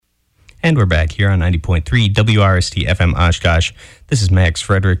And we're back here on 90.3 WRST FM Oshkosh. This is Max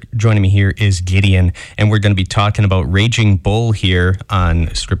Frederick. Joining me here is Gideon, and we're going to be talking about Raging Bull here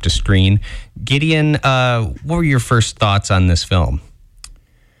on Script to Screen. Gideon, what were your first thoughts on this film?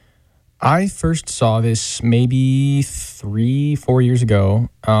 I first saw this maybe 3-4 years ago,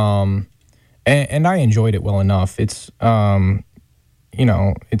 and I enjoyed it well enough. It's, it's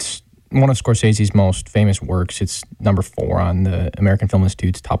one of Scorsese's most famous works. It's number 4 on the American Film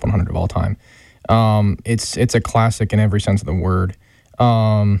Institute's top 100 of all time. It's a classic in every sense of the word.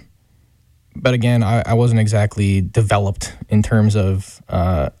 But again, I wasn't exactly developed in terms of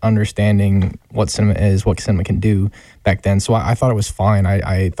understanding what cinema is, what cinema can do back then. So I thought it was fine.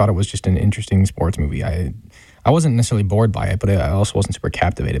 I thought it was just an interesting sports movie. I wasn't necessarily bored by it, but I also wasn't super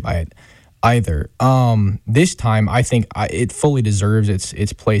captivated by it either. This time, I think it fully deserves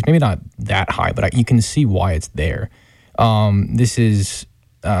its place. Maybe not that high, but you can see why it's there. This is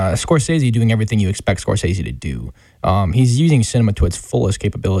Scorsese doing everything you expect Scorsese to do. He's using cinema to its fullest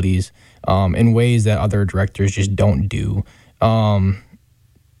capabilities in ways that other directors just don't do. And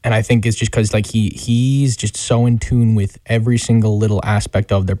I think it's just because he's just so in tune with every single little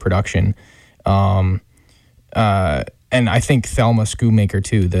aspect of their production. And I think Thelma Schoonmaker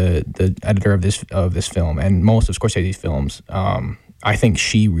too, the editor of this film and most of Scorsese's films, I think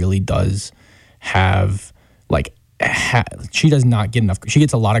she really does have she does not get enough. She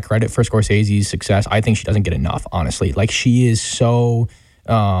gets a lot of credit for Scorsese's success. I think she doesn't get enough, honestly. She is so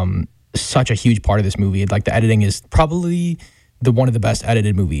such a huge part of this movie. The editing is probably one of the best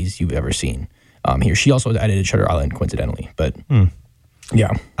edited movies you've ever seen. Here, she also edited Shutter Island, coincidentally, but.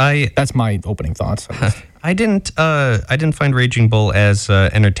 Yeah, that's my opening thoughts. I didn't find Raging Bull as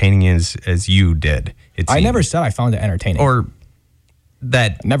entertaining as you did. I never said I found it entertaining. Or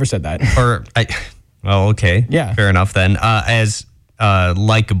that. Never said that. Well, okay. Yeah. Fair enough then. As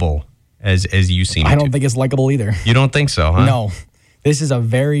likable as you seem. I don't think it's likable either. You don't think so, huh? No. This is a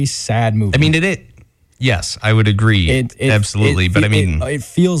very sad movie. I mean, yes, I would agree. Absolutely. But it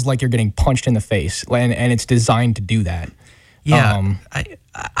feels like you're getting punched in the face, and it's designed to do that. Yeah,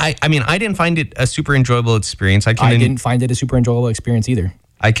 I mean, I didn't find it a super enjoyable experience. I didn't find it a super enjoyable experience either.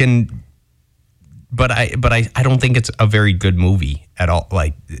 But I don't think it's a very good movie at all.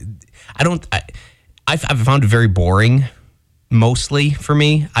 I've found it very boring, mostly for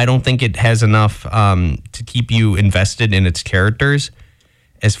me. I don't think it has enough to keep you invested in its characters.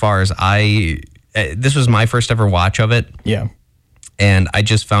 As far as this was my first ever watch of it. Yeah, and I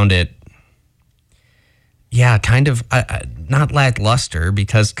just found it. Yeah, kind of not lackluster,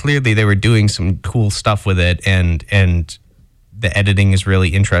 because clearly they were doing some cool stuff with it, and the editing is really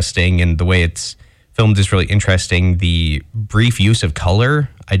interesting, and the way it's filmed is really interesting. The brief use of color,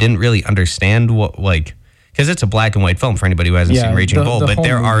 I didn't really understand because it's a black and white film for anybody who hasn't seen Raging Bull, but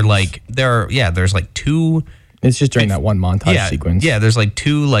there's two. It's just during that one montage sequence. Yeah, there's 2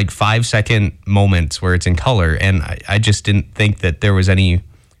 5-second moments where it's in color, and I just didn't think that there was any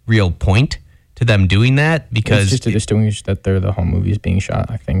real point to them doing that, because it's just to distinguish that they're the home movies being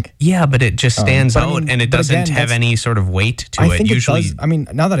shot, I think. Yeah, but it just stands out, and it doesn't have any sort of weight to it. Usually, it does. I mean,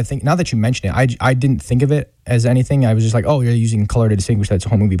 now that you mention it, I didn't think of it as anything. I was just like, oh, you're using color to distinguish that it's a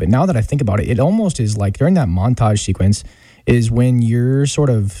home movie. But now that I think about it, it almost is like during that montage sequence is when you're sort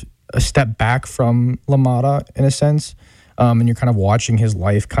of a step back from LaMotta in a sense, and you're kind of watching his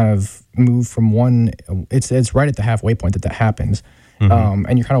life kind of move from one. It's right at the halfway point that happens. Mm-hmm.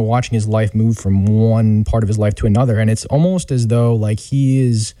 And you're kind of watching his life move from one part of his life to another, and it's almost as though he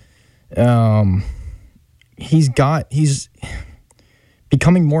is, he's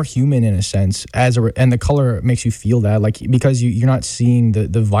becoming more human in a sense, and the color makes you feel that, because you're not seeing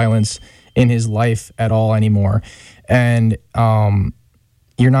the violence in his life at all anymore, and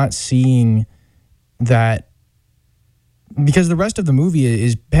you're not seeing that. Because the rest of the movie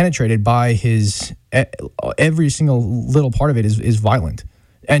is penetrated by his every single little part of it is violent,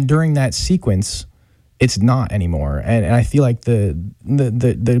 and during that sequence, it's not anymore. And I feel like the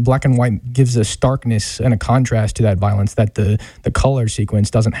black and white gives a starkness and a contrast to that violence that the color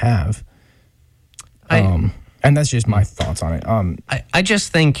sequence doesn't have. And that's just my thoughts on it. I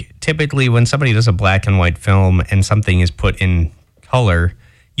just think typically when somebody does a black and white film and something is put in color,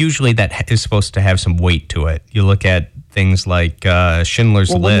 usually that is supposed to have some weight to it. You look at things like Schindler's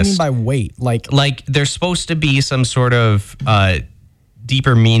List. What do you mean by weight? Like there's supposed to be some sort of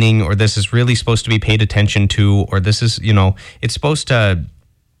deeper meaning, or this is really supposed to be paid attention to, or this is, it's supposed to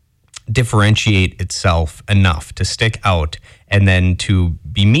differentiate itself enough to stick out and then to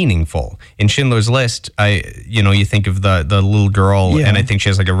be meaningful. In Schindler's List, you think of the little girl, and I think she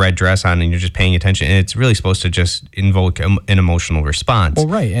has like a red dress on, and you're just paying attention, and it's really supposed to just invoke an emotional response. Well,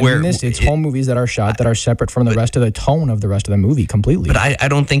 right, and in this, it's home movies that are shot that are separate from the rest of the tone of the rest of the movie completely. But I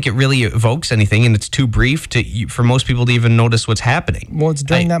don't think it really evokes anything, and it's too brief for most people to even notice what's happening. Well, it's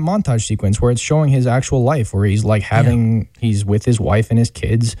during that montage sequence where it's showing his actual life, where he's like he's with his wife and his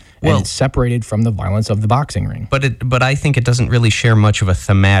kids, and separated from the violence of the boxing ring. But I think it doesn't really share much of a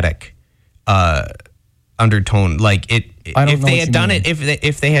thematic undertone. Like if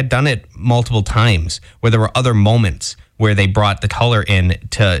they had done it multiple times, where there were other moments where they brought the color in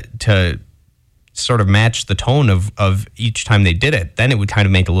to sort of match the tone of each time they did it, then it would kind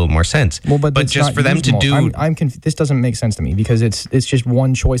of make a little more sense. Well, but just for them to do, this doesn't make sense to me because it's just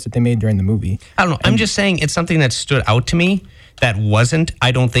one choice that they made during the movie. I don't know. I'm just saying it's something that stood out to me. That wasn't.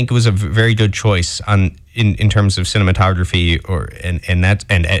 I don't think it was a very good choice in terms of cinematography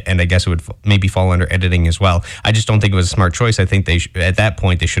and I guess it would maybe fall under editing as well. I just don't think it was a smart choice. I think at that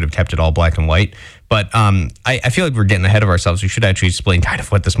point they should have kept it all black and white. But I feel like we're getting ahead of ourselves. We should actually explain kind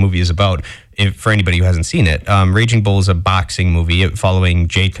of what this movie is about for anybody who hasn't seen it. Raging Bull is a boxing movie following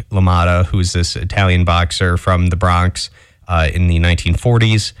Jake LaMotta, who's this Italian boxer from the Bronx in the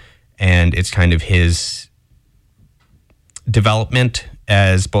 1940s, and it's kind of his development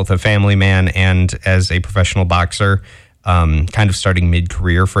as both a family man and as a professional boxer, kind of starting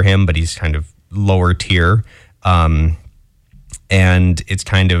mid-career for him, but he's kind of lower tier. And it's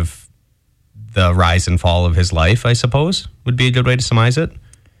kind of the rise and fall of his life, I suppose, would be a good way to surmise it.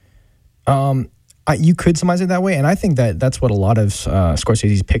 You could surmise it that way, and I think that's what a lot of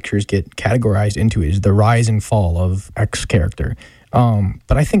Scorsese's pictures get categorized into, is the rise and fall of X character.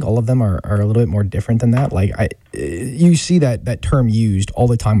 But I think all of them are a little bit more different than that. Like you see that term used all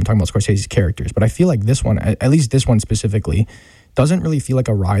the time when talking about Scorsese's characters, but I feel like this one, at least this one specifically, doesn't really feel like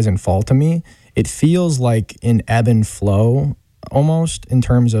a rise and fall to me. It feels like an ebb and flow almost, in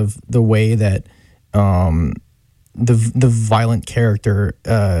terms of the way that the violent character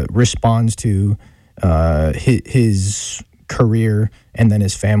responds to his career and then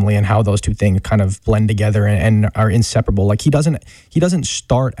his family, and how those two things kind of blend together and are inseparable. Like he doesn't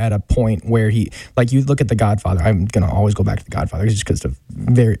start at a point where you look at The Godfather. I'm gonna always go back to The Godfather just because it's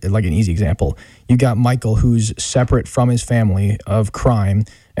very like an easy example. You got Michael, who's separate from his family of crime,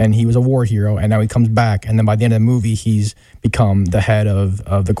 and he was a war hero, and now he comes back, and then by the end of the movie, he's become the head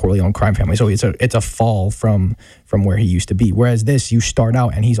of the Corleone crime family. So it's a fall from where he used to be. Whereas this, you start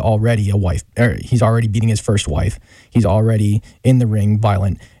out and he's already he's already beating his first wife. He's already in the ring,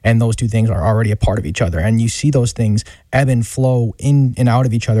 violent, and those two things are already a part of each other. And you see those things ebb and flow in and out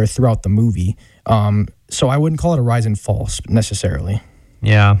of each other throughout the movie. So I wouldn't call it a rise and fall necessarily.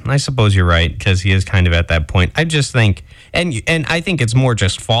 Yeah, I suppose you're right, because he is kind of at that point. I just think, and I think it's more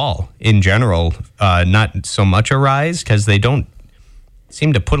just fall in general, not so much a rise, because they don't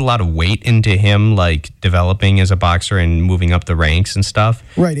seem to put a lot of weight into him, like developing as a boxer and moving up the ranks and stuff.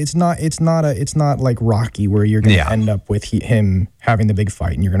 Right. It's not like Rocky, where you're going to end up with him having the big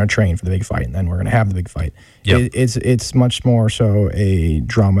fight, and you're going to train for the big fight, and then we're going to have the big fight. Yep. It's much more so a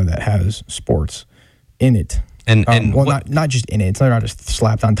drama that has sports in it. Not just in it. It's not just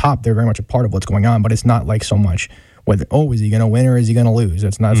slapped on top. They're very much a part of what's going on, but it's not like so much whether is he going to win or is he going to lose?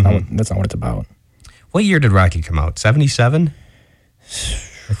 That's not what it's about. What year did Rocky come out? 77?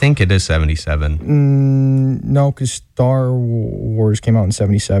 I think it is 77. No, because Star Wars came out in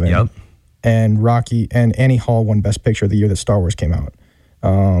 77. Yep. And Rocky and Annie Hall won Best Picture the year that Star Wars came out.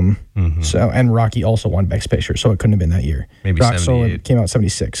 So and Rocky also won Best Picture, so it couldn't have been that year. Maybe 78. So it came out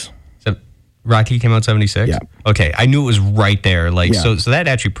 76. Rocky came out 76? Yeah. Okay, I knew it was right there. So that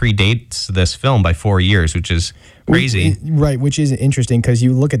actually predates this film by 4 years, which is crazy. Right, which is interesting because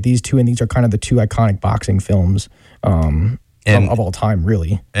you look at these two, and these are kind of the two iconic boxing films of all time,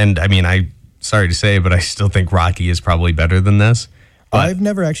 really. And I mean, I'm sorry to say, but I still think Rocky is probably better than this. I've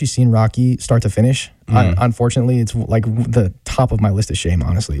never actually seen Rocky start to finish. Unfortunately, it's like the top of my list of shame,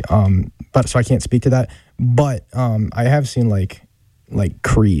 honestly. But so I can't speak to that. But I have seen like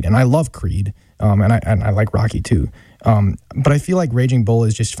Creed, and I love Creed, and I like Rocky too. But I feel like Raging Bull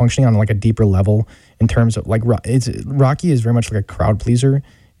is just functioning on like a deeper level in terms of like Rocky is very much like a crowd pleaser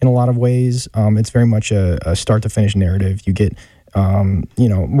in a lot of ways. It's very much a start to finish narrative. You get,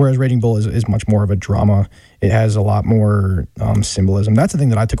 whereas Raging Bull is much more of a drama. It has a lot more symbolism. That's the thing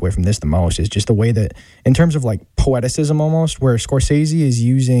that I took away from this the most, is just the way that, in terms of like poeticism almost, where Scorsese is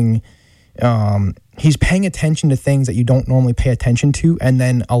using, he's paying attention to things that you don't normally pay attention to, and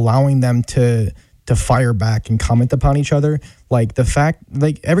then allowing them to fire back and comment upon each other. Like the fact,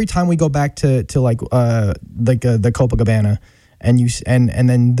 like every time we go back to the Copacabana, and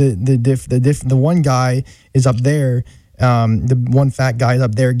then the one guy is up there. The one fat guy is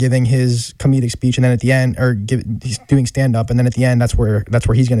up there giving his comedic speech, and then at the end, he's doing stand up, and then at the end, that's where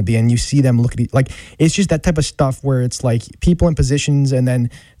he's going to be. And you see them look at it's just that type of stuff where it's like people in positions, and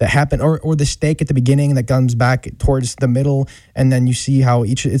then that happen, or the stake at the beginning that comes back towards the middle, and then you see how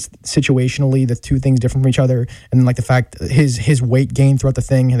it's situationally the two things different from each other, and then like the fact his weight gain throughout the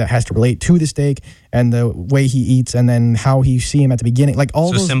thing that has to relate to the steak, and the way he eats, and then how you see him at the beginning, like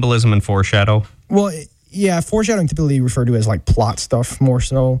all those symbolism and foreshadow. Well. Yeah, foreshadowing typically referred to as like plot stuff more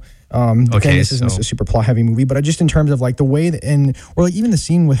so. This isn't a super plot heavy movie, but just in terms of like the way or like even the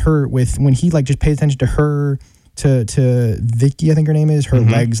scene with her when he like just pays attention to her to Vicky, I think her name is, her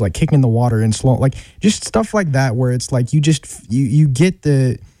legs like kicking in the water and slow, like just stuff like that where it's like you get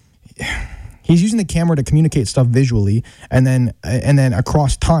the. He's using the camera to communicate stuff visually, and then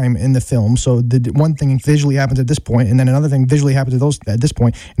across time in the film. So the one thing visually happens at this point, and then another thing visually happens at this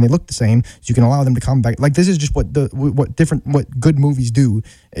point, and they look the same. So you can allow them to come back. Like this is just what good movies do.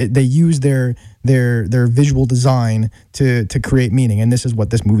 They use their visual design to create meaning, and this is what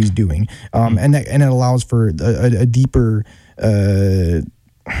this movie's doing. And it allows for a deeper.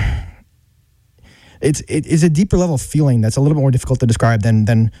 It's a deeper level of feeling that's a little bit more difficult to describe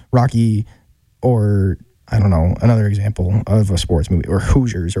than Rocky. Or, I don't know, another example of a sports movie, or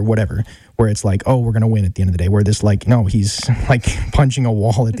Hoosiers or whatever, where it's like, oh, we're going to win at the end of the day. Where this, like, no, he's like punching a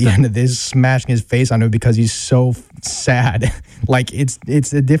wall at the end of this, smashing his face onto it because he's so sad. Like, it's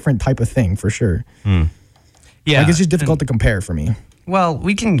a different type of thing for sure. Yeah. Like, it's just difficult to compare for me. Well,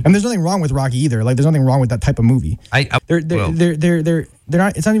 we can. And there's nothing wrong with Rocky either. Like, there's nothing wrong with that type of movie. They're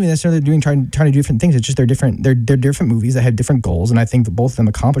not. It's not even necessarily trying to do different things. It's just they're different. They're different movies that have different goals, and I think that both of them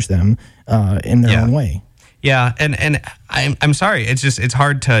accomplish them in their own way. Yeah, and I'm sorry. It's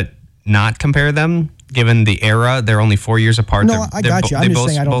hard to not compare them given the era. They're only 4 years apart. No, I got you. I'm just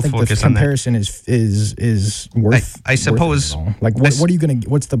saying I don't think the comparison is worth. I suppose. Like, what are you gonna?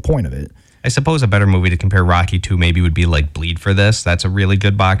 What's the point of it? I suppose a better movie to compare Rocky to maybe would be like Bleed for This. That's a really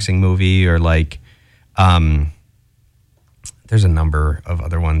good boxing movie, or like, there's a number of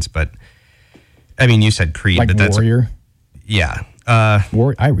other ones, but I mean, you said Creed, like but that's Warrior. Yeah, I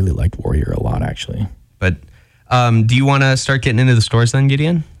really liked Warrior a lot, actually. But do you want to start getting into the scores then,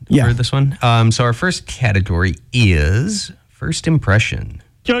 Gideon? Yeah. For this one. So our first category is first impression.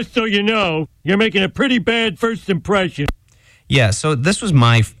 Just so you know, you're making a pretty bad first impression. Yeah, so this was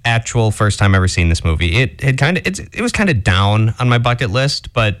my actual first time ever seeing this movie. It was kind of down on my bucket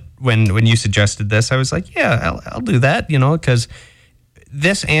list, but when you suggested this, I was like, yeah, I'll do that, because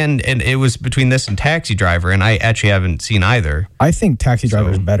this and it was between this and Taxi Driver, and I actually haven't seen either. I think Taxi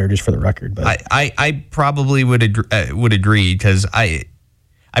Driver is better, just for the record. But I probably would agree because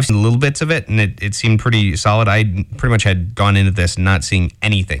I've seen little bits of it, and it seemed pretty solid. I pretty much had gone into this not seeing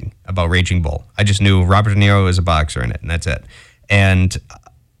anything about Raging Bull. I just knew Robert De Niro was a boxer in it, and that's it. And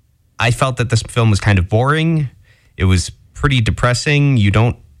I felt that this film was kind of boring. It was pretty depressing.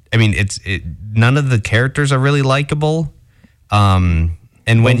 None of the characters are really likable. And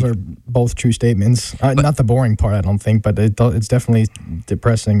those are both true statements. Not the boring part, I don't think, but it's definitely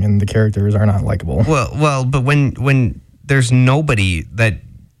depressing, and the characters are not likable. Well, but when there's nobody that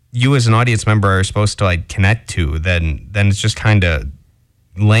you as an audience member are supposed to like connect to, then it's just kind of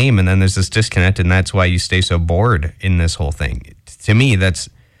lame, and then there's this disconnect, and that's why you stay so bored in this whole thing. To me, that's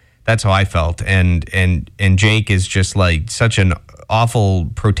how I felt, and Jake is just like such an awful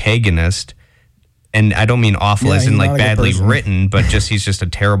protagonist, and I don't mean awful as in like badly written, but he's just a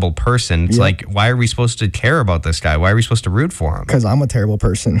terrible person. It's like, why are we supposed to care about this guy? Why are we supposed to root for him? Because I'm a terrible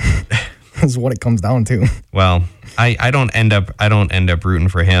person. Is what it comes down to. Well, I don't end up rooting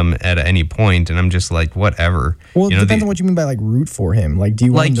for him at any point, and I'm just like, whatever. Well, it depends on what you mean by like root for him. Like, do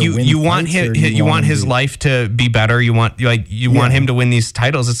you want him to win? You want his life to be better. You want him to win these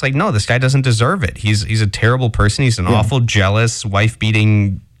titles. It's like, no, this guy doesn't deserve it. He's a terrible person. He's an awful, jealous, wife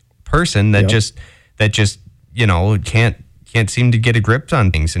beating person that just can't seem to get a grip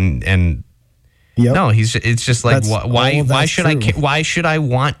on things and no, it's just like, why should I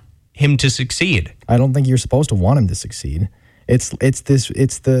want him to succeed? I don't think you're supposed to want him to succeed.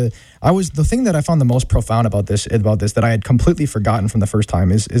 The thing that I found the most profound about this that I had completely forgotten from the first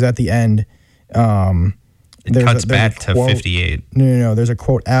time is at the end. It cuts back to 58. No. There's a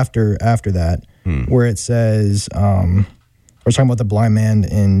quote after that where it says, we're talking about the blind man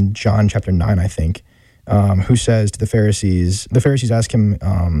in John chapter 9, I think, who says to the Pharisees ask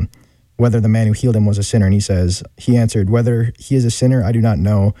him whether the man who healed him was a sinner, and he answered, whether he is a sinner, I do not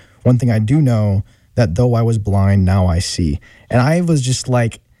know. One thing I do know, that though I was blind, now I see. And I was just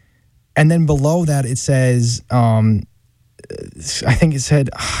like, and then below that it says, I think it said,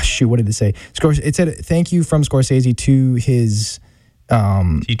 what did it say? It said, thank you from Scorsese to his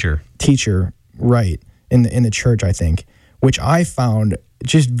teacher, right, in the church, I think, which I found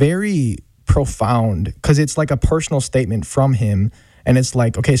just very profound because it's like a personal statement from him. And it's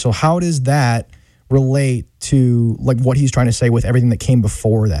like, okay, so how does that relate to like what he's trying to say with everything that came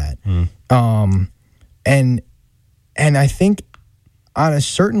before that? And I think on a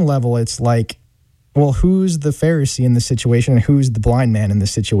certain level, it's like, well, who's the Pharisee in this situation and who's the blind man in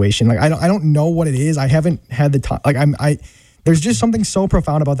this situation? Like, I don't know what it is. I haven't had the time. Like, there's just something so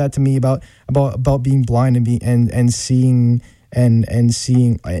profound about that to me, about being blind and seeing and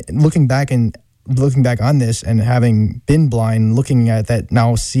seeing, looking back on this and having been blind, looking at that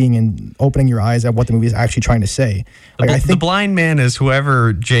now, seeing and opening your eyes at what the movie is actually trying to say. Like, I think the blind man is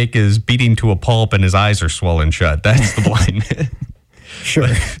whoever Jake is beating to a pulp and his eyes are swollen shut. That's the blind man. Sure.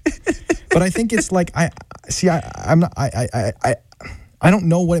 But I think it's like, I don't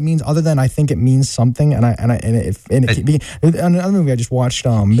know what it means other than I think it means something. Another movie I just watched,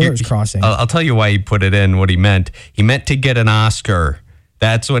 Miller's Crossing. I'll tell you why he put it in, what he meant. He meant to get an Oscar.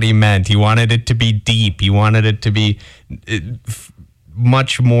 That's what he meant. He wanted it to be deep. He wanted it to be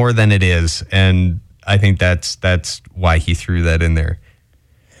much more than it is. And I think that's why he threw that in there.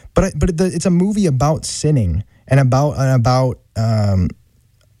 But it's a movie about sinning and about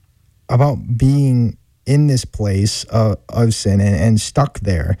being in this place of sin and stuck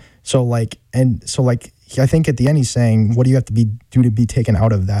there. So I think at the end he's saying, what do you have to do to be taken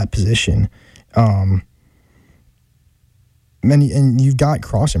out of that position? And you've got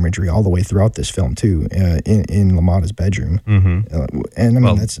cross imagery all the way throughout this film too, in LaMotta's bedroom. Mm-hmm. And I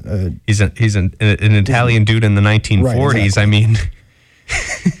mean, that's he's an Italian dude in the 1940s. Right, exactly. I mean.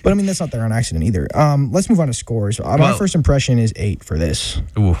 But I mean, that's not there on accident either. Let's move on to scores. My first impression is 8 for this.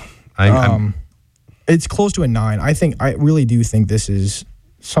 Ooh, it's close to a 9. I really do think this is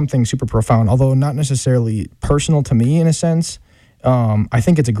something super profound, although not necessarily personal to me in a sense. I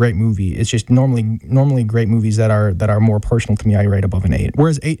think it's a great movie. It's just normally great movies that are more personal to me, I rate above an 8.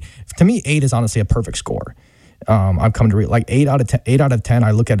 Whereas 8 is honestly a perfect score. I've come to read like 8 out of 10.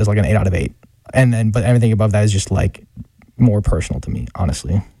 I look at it as like an 8 out of 8, but everything above that is just like more personal to me,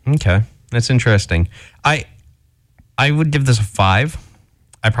 honestly. Okay, that's interesting. I would give this a 5.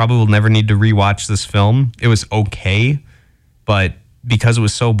 I probably will never need to rewatch this film. It was okay, but because it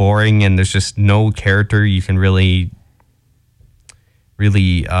was so boring and there's just no character you can really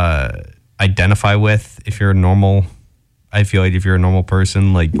identify with if you're a normal. I feel like if you're a normal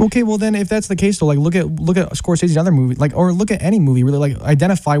person, like, okay, well then if that's the case, though, like look at Scorsese's other movie, like, or look at any movie, really, like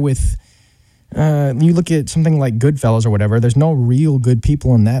identify with. You look at something like Goodfellas or whatever. There's no real good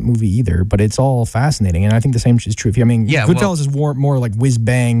people in that movie either, but it's all fascinating, and I think the same is true. Goodfellas is more like whiz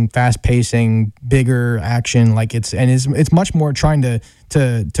bang, fast pacing, bigger action. Like it's much more trying to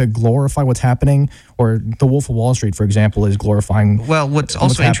glorify what's happening. Or The Wolf of Wall Street, for example, is glorifying. Well, what's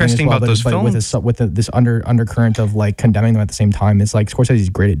also interesting about those films, with this undercurrent of like condemning them at the same time, it's like Scorsese's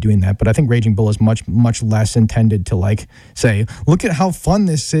great at doing that. But I think Raging Bull is much less intended to like say, look at how fun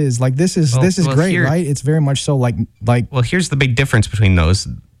this is. Like this is great, right? It's very much so like. Well, here's the big difference between those.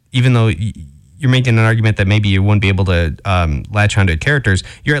 Even though you're making an argument that maybe you wouldn't be able to latch onto characters,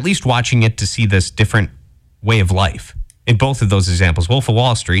 you're at least watching it to see this different way of life. In both of those examples, Wolf of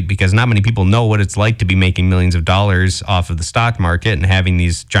Wall Street, because not many people know what it's like to be making millions of dollars off of the stock market and having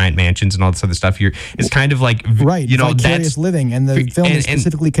these giant mansions and all this other stuff. It's kind of like, right, vicarious living, and the film is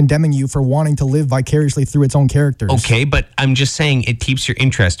specifically condemning you for wanting to live vicariously through its own characters. Okay, but I'm just saying it keeps your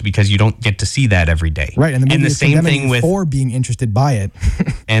interest because you don't get to see that every day. Right, and the movie is condemning you for being interested by it.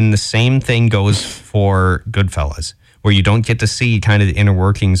 And the same thing goes for Goodfellas, where you don't get to see kind of the inner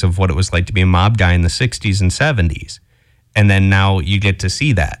workings of what it was like to be a mob guy in the 60s and 70s. And then now you get to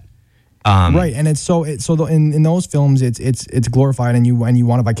see that. Right, and in those films it's glorified, and you want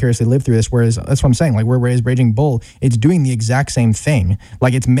to vicariously live through this. Whereas that's what I'm saying. Like whereas Raging Bull, it's doing the exact same thing.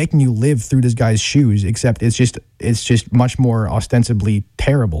 Like it's making you live through this guy's shoes, except it's just much more ostensibly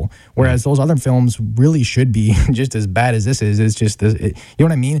terrible. Whereas those other films really should be just as bad as this is. It's just this, you know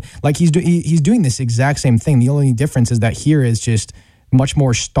what I mean? Like he's doing this exact same thing. The only difference is that here is just much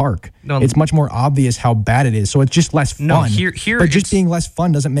more stark. No, it's much more obvious how bad it is. So it's just less fun. No, here but just being less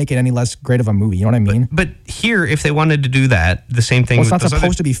fun doesn't make it any less great of a movie. You know what I mean? But here, if they wanted to do that, the same thing. Well, it's not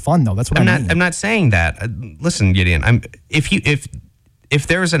supposed to be fun, though. That's what I mean. I'm not saying that. Listen, Gideon. If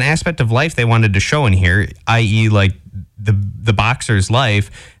there was an aspect of life they wanted to show in here, i.e., like the boxer's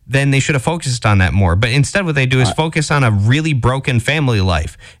life, then they should have focused on that more. But instead, what they do is focus on a really broken family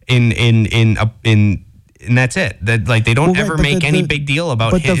life in and that's it. That like they don't ever make any big deal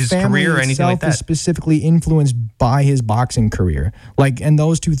about his career or anything like that. Is specifically influenced by his boxing career. Like, and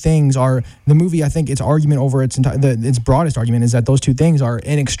those two things are the movie. I think its argument over its broadest argument is that those two things are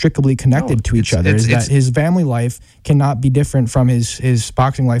inextricably connected to each other. Is that his family life cannot be different from his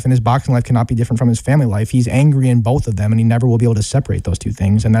boxing life, and his boxing life cannot be different from his family life. He's angry in both of them, and he never will be able to separate those two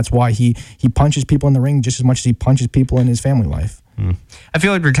things. And that's why he punches people in the ring just as much as he punches people in his family life. I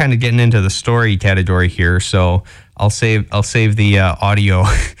feel like we're kind of getting into the story category here, so I'll save the audio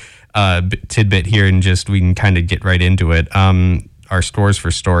tidbit here, and just we can kind of get right into it. Our scores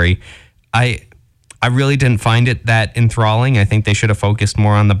for story, I really didn't find it that enthralling. I think they should have focused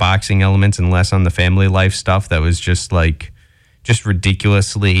more on the boxing elements and less on the family life stuff. That was just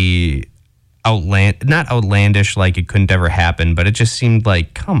ridiculously not outlandish, like it couldn't ever happen, but it just seemed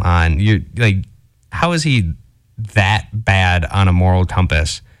like, come on, you're like, how is he that bad on a moral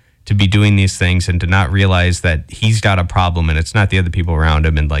compass to be doing these things and to not realize that he's got a problem and it's not the other people around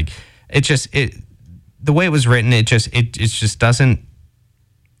him? And like, the way it was written, it just doesn't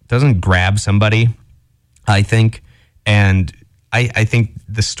grab somebody, I think. And I think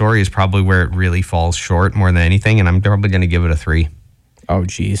the story is probably where it really falls short more than anything. And I'm probably going to give it a 3. Oh,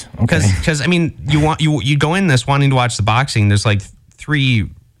 geez. Okay. Because I mean, you go in this wanting to watch the boxing. There's like 3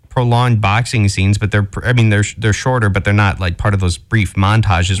 prolonged boxing scenes, but they're shorter, but they're not like part of those brief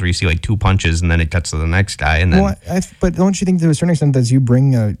montages where you see like 2 punches and then it cuts to the next guy. And then, but don't you think to a certain extent that you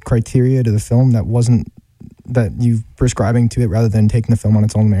bring a criteria to the film that you prescribing to it rather than taking the film on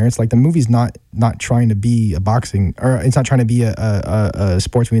its own merits? Like the movie's not trying to be a boxing, or it's not trying to be a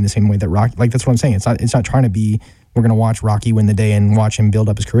sports movie in the same way that Rocky. Like that's what I'm saying. It's not trying to be, we're going to watch Rocky win the day and watch him build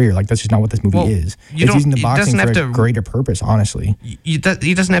up his career. Like, that's just not what this movie is. It's using the boxing for a greater purpose, honestly. He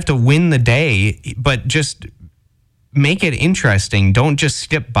doesn't have to win the day, but just make it interesting. Don't just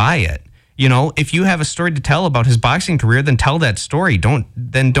skip by it. You know, if you have a story to tell about his boxing career, then tell that story. I don't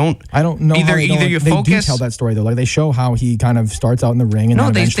know. Either you focus. They do tell that story though. Like they show how he kind of starts out in the ring, and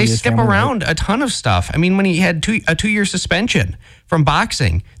no, they skip around a ton of stuff. I mean, when he had a 2-year suspension from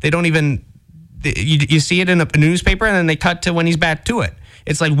boxing, they don't even. You see it in a newspaper, and then they cut to when he's back to it.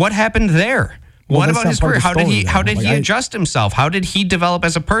 It's like, what happened there? What about his career? How did he adjust himself? How did he develop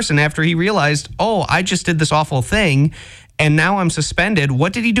as a person after he realized, oh, I just did this awful thing, and now I'm suspended?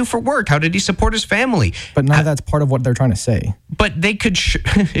 What did he do for work? How did he support his family? But none of that's part of what they're trying to say. But they could,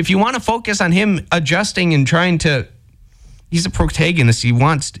 if you want to focus on him adjusting and trying to. He's a protagonist. He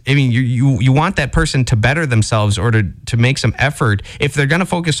wants. I mean, you want that person to better themselves or to make some effort. If they're going to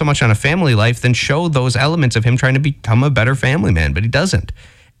focus so much on a family life, then show those elements of him trying to become a better family man. But he doesn't.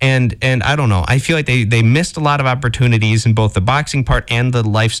 And I don't know. I feel like they missed a lot of opportunities in both the boxing part and the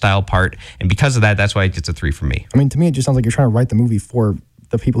lifestyle part. And because of that, that's why it gets a 3 for me. I mean, to me, it just sounds like you're trying to write the movie for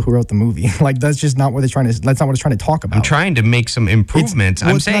the people who wrote the movie. Like that's just not what they're trying to. That's not what it's trying to talk about. I'm trying to make some improvements.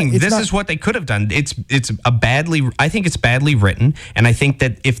 I'm saying this is what they could have done. I think it's badly written, and I think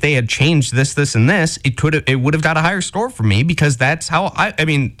that if they had changed this, and this, it would have got a higher score for me because that's how I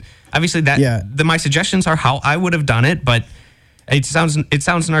mean, obviously my suggestions are how I would have done it, but it sounds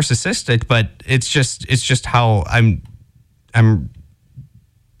narcissistic, but it's just how I'm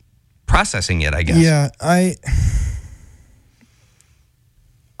processing it, I guess. Yeah,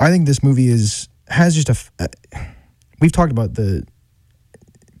 I think this movie has just we've talked about the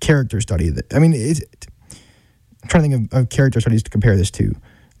character study. I'm trying to think of character studies to compare this to.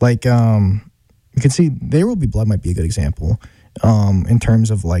 Like, you can see There Will Be Blood might be a good example in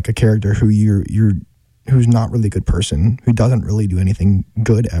terms of like a character who who's not really a good person, who doesn't really do anything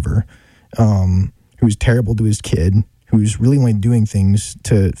good ever, who's terrible to his kid, who's really only doing things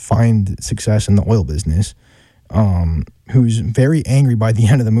to find success in the oil business. Who's very angry by the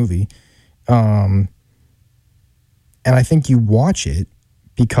end of the movie. And I think you watch it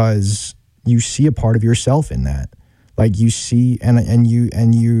because you see a part of yourself in that. Like you see, and you,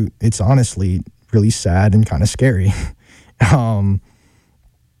 it's honestly really sad and kind of scary. Like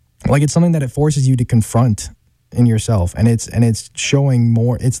it's something that it forces you to confront in yourself, and it's showing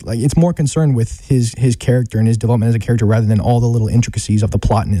more. It's like it's more concerned with his character and his development as a character rather than all the little intricacies of the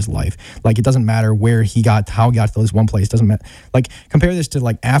plot in his life. Like it doesn't matter how he got to this one place. Doesn't matter. Like compare this to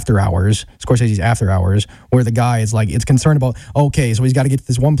like After Hours, Scorsese's After Hours, where the guy is like it's concerned about so he's got to get to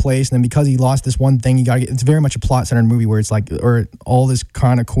this one place, and then because he lost this one thing, it's very much a plot centered movie where it's like or all this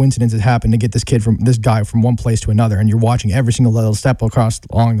kind of coincidences happen to get this guy from one place to another, and you're watching every single little step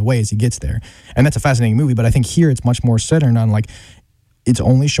along the way as he gets there, and that's a fascinating movie. But I think here it's much more centered on like it's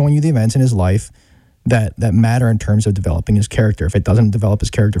only showing you the events in his life that matter in terms of developing his character. If it doesn't develop his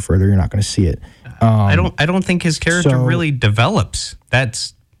character further, you're not going to see it. I don't think his character really develops.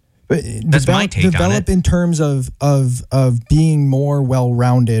 That's my take on it. Develop in terms of being more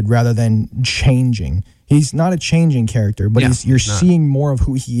well-rounded rather than changing. He's not a changing character, but you're seeing more of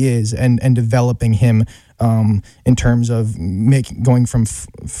who he is and developing him in terms of going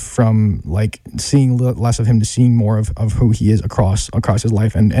from like seeing less of him to seeing more of who he is across his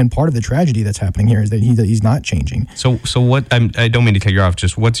life. And part of the tragedy that's happening here is that he's not changing. So what? I don't mean to cut you off.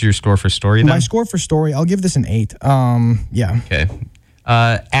 Just what's your score for story? Then? My score for story, I'll give this an 8. Yeah. Okay.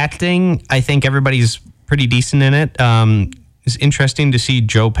 Acting, I think everybody's pretty decent in it. It's interesting to see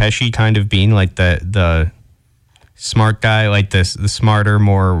Joe Pesci kind of being like the smart guy, like the smarter,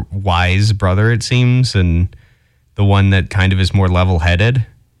 more wise brother, it seems, and the one that kind of is more level-headed,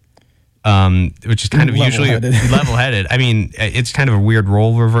 which is kind of usually level-headed. I mean, it's kind of a weird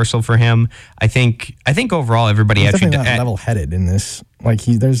role reversal for him. I think overall everybody He's actually definitely not level-headed in this. Like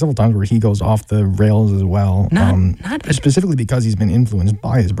there's several times where he goes off the rails as well. Not specifically because he's been influenced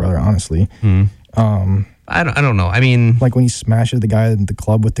by his brother, honestly. I don't know. I mean, like when he smashes the guy at the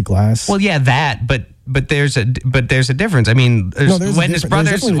club with the glass. Well, yeah, that. But there's a difference. I mean, when his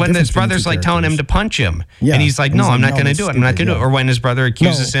brother's like telling him to punch him, and he's like, "No, I'm not going to do it. I'm not going to do it." Or when his brother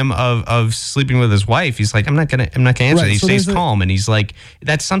accuses him of sleeping with his wife, he's like, "I'm not going to answer." Right, he stays calm, and he's like,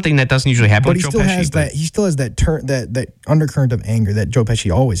 "That's something that doesn't usually happen." But he still has that. He still has that undercurrent of anger that Joe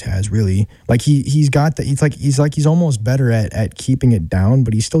Pesci always has. Really, like he's got that. He's almost better at keeping it down,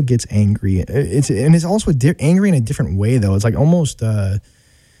 but he still gets angry. It's also angry in a different way though. It's like almost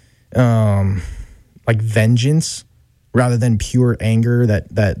like vengeance rather than pure anger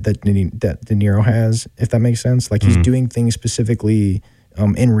that De Niro has, if that makes sense. Like he's doing things specifically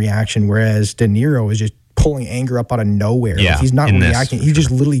in reaction, whereas De Niro is just pulling anger up out of nowhere. Yeah, like he's not reacting. He's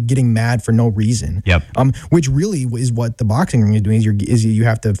just literally getting mad for no reason. Yep. Which really is what the boxing ring is doing. Is you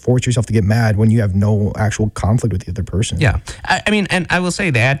have to force yourself to get mad when you have no actual conflict with the other person. Yeah. I mean, and I will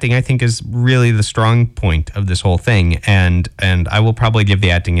say the acting, I think, is really the strong point of this whole thing. And I will probably give the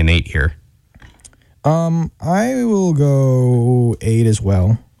acting an 8 here. I will go 8 as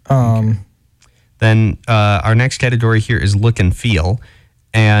well. Okay. Then our next category here is look and feel.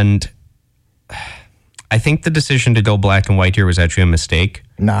 And I think the decision to go black and white here was actually a mistake.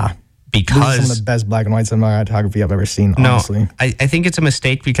 Nah. Because this is some of the best black and white cinematography I've ever seen, honestly. No, I think it's a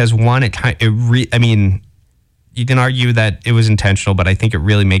mistake because one, I mean, you can argue that it was intentional, but I think it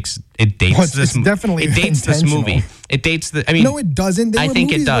really dates this. It's definitely it dates this movie. It dates the. I mean, no, it doesn't. I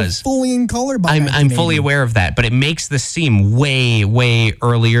think it does. Fully in color. I'm fully aware of that, but it makes this seem way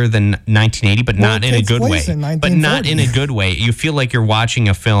earlier than 1980, but not in a good way. But not in a good way. You feel like you're watching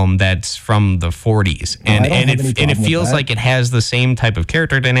a film that's from the 40s, and it feels like it has the same type of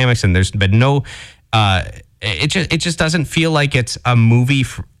character dynamics, and there's been no. It just doesn't feel like it's a movie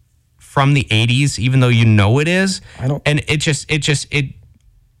from the 80s, even though you know it is. I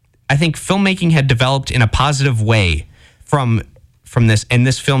think filmmaking had developed in a positive way from this, and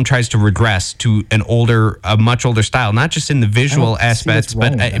this film tries to regress to a much older style, not just in the visual aspects,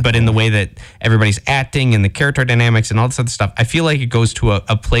 but in the way that everybody's acting and the character dynamics and all this other stuff. I feel like it goes to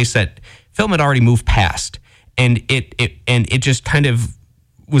a place that film had already moved past, and it just kind of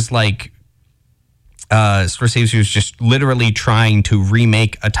was like Scorsese was just literally trying to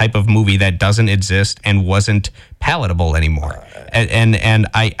remake a type of movie that doesn't exist and wasn't palatable anymore,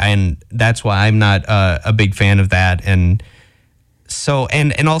 and that's why I'm not a big fan of that. And so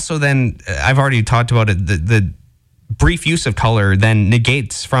and also then I've already talked about it. The brief use of color then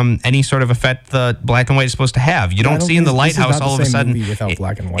negates from any sort of effect the black and white is supposed to have. You don't see in the lighthouse all of a sudden without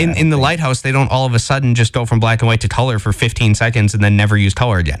black and white. In the lighthouse, they don't all of a sudden just go from black and white to color for 15 seconds and then never use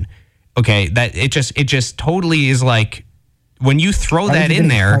color again. Okay, that it just totally is like when you throw that in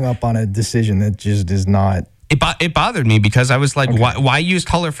there. Hung up on a decision that just is not. It bothered me because I was like, why use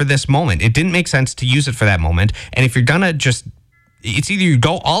color for this moment? It didn't make sense to use it for that moment. And if you're gonna it's either you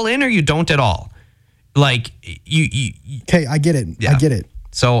go all in or you don't at all. Like you. Okay, I get it. Yeah. I get it.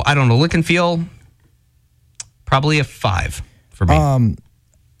 So I don't know. Look and feel, probably a 5 for me.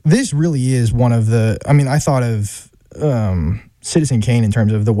 This really is one of the. I mean, I thought of. Citizen Kane in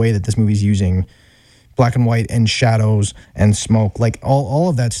terms of the way that this movie's using black and white and shadows and smoke. Like all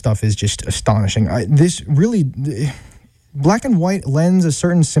of that stuff is just astonishing. This really, black and white lends a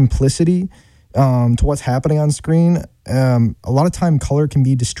certain simplicity to what's happening on screen. A lot of time color can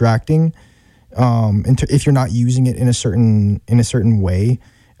be distracting if you're not using it in a certain way.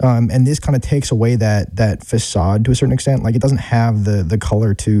 And this kind of takes away that facade to a certain extent. Like it doesn't have the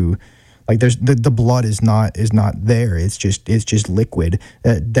color to Like there's the blood is not there. It's just liquid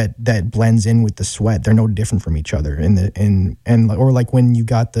that blends in with the sweat. They're no different from each other. Or like when you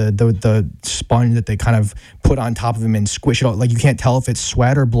got the sponge that they kind of put on top of him and squish it out, like you can't tell if it's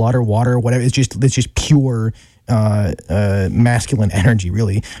sweat or blood or water or whatever. It's just pure masculine energy,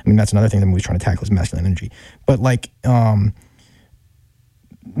 really. I mean, that's another thing the movie's trying to tackle is masculine energy. But like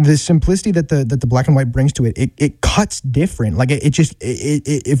the simplicity that the black and white brings to it cuts different. Like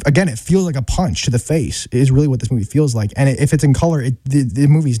it feels like a punch to the face is really what this movie feels like. And if it's in color, the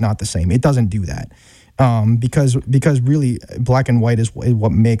movie's not the same. It doesn't do that because really black and white is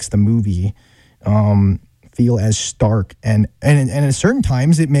what makes the movie feel as stark. And at certain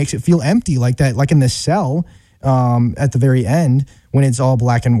times it makes it feel empty, like that, like in the cell at the very end when it's all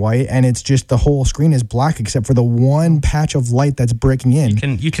black and white and it's just the whole screen is black except for the one patch of light that's breaking in.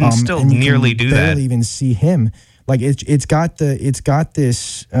 You can still nearly do that. Barely even see him. Like it's got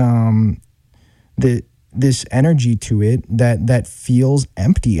this this energy to it that feels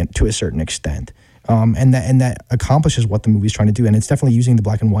empty to a certain extent. And that accomplishes what the movie's trying to do, and it's definitely using the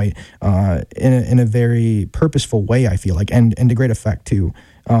black and white in a very purposeful way, I feel like, and to great effect too.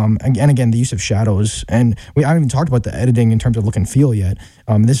 And again, the use of shadows, and I haven't even talked about the editing in terms of look and feel yet.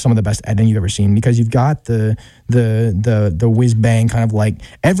 This is some of the best editing you've ever seen because you've got the whiz bang kind of like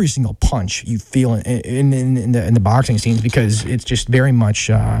every single punch you feel in the boxing scenes because it's just very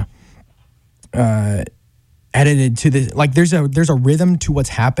much. Edited to the like there's a rhythm to what's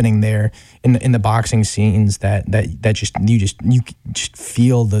happening there in the boxing scenes that you just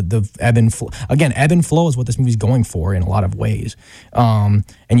feel the ebb and flow. Again, ebb and flow is what this movie's going for in a lot of ways, and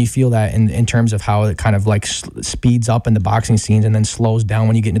you feel that in terms of how it kind of like speeds up in the boxing scenes and then slows down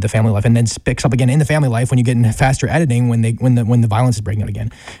when you get into the family life and then picks up again in the family life when you get into faster editing when the violence is breaking out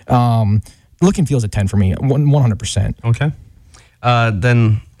again. Look and feel's a 10 for me, 100%. Okay.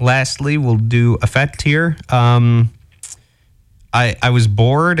 Then lastly, we'll do effect here. I was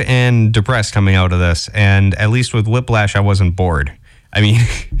bored and depressed coming out of this, and at least with Whiplash, I wasn't bored. I mean,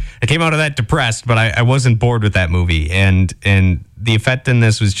 I came out of that depressed, but I wasn't bored with that movie, and the effect in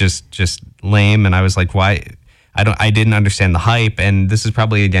this was just lame, and I was like, why? I didn't understand the hype, and this is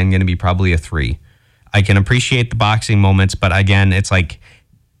probably again going to be probably a 3. I can appreciate the boxing moments, but again, it's like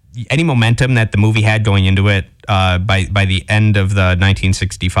any momentum that the movie had going into it by the end of the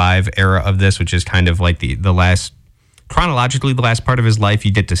 1965 era of this, which is kind of like the last, chronologically, the last part of his life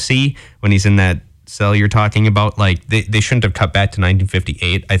you get to see when he's in that cell you're talking about. Like they shouldn't have cut back to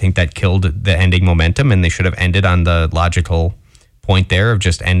 1958. I think that killed the ending momentum, and they should have ended on the logical point there of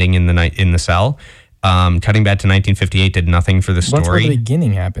just ending in the cell. Cutting back to 1958 did nothing for the story. That's where the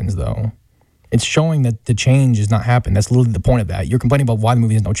beginning happens, though. It's showing that the change has not happened. That's literally the point of that. You're complaining about why the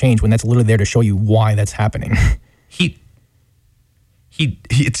movie has no change when that's literally there to show you why that's happening. He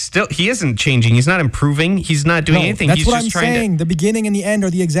isn't changing. He's not improving. He's not doing anything. That's He's what just I'm trying saying. The beginning and the end are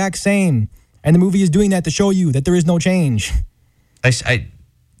the exact same. And the movie is doing that to show you that there is no change.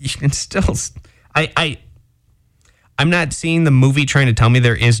 I'm not seeing the movie trying to tell me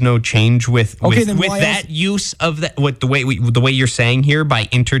there is no change with that use of that. What the way you're saying here by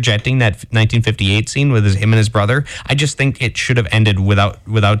interjecting that 1958 scene with him and his brother. I just think it should have ended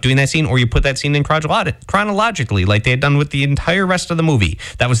without doing that scene, or you put that scene in chronologically, like they had done with the entire rest of the movie.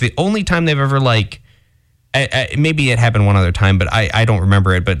 That was the only time they've ever maybe it happened one other time, but I don't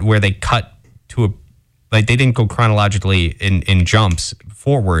remember it. But where they cut to they didn't go chronologically in jumps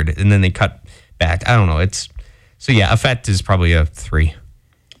forward and then they cut back. I don't know. So yeah, effect is probably a 3.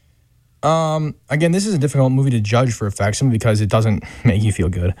 Again, this is a difficult movie to judge for effects simply because it doesn't make you feel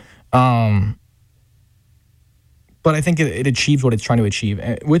good. But I think it achieves what it's trying to achieve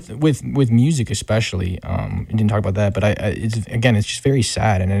with music, especially. I didn't talk about that, but it's just very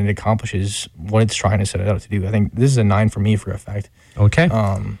sad, and it accomplishes what it's trying to set it out to do. I think this is a 9 for me for effect. Okay.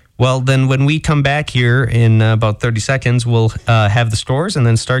 Well, then when we come back here in about 30 seconds, we'll have the scores and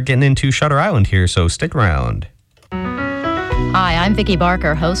then start getting into Shutter Island here. So stick around. Hi, I'm Vicki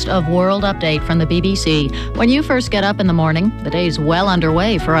Barker, host of World Update from the BBC. When you first get up in the morning, the day's well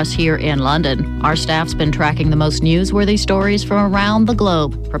underway for us here in London. Our staff's been tracking the most newsworthy stories from around the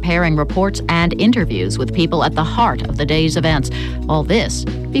globe, preparing reports and interviews with people at the heart of the day's events. All this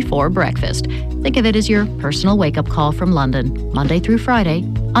before breakfast. Think of it as your personal wake-up call from London, Monday through Friday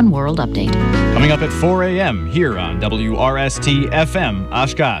on World Update. Coming up at 4 a.m. here on WRST FM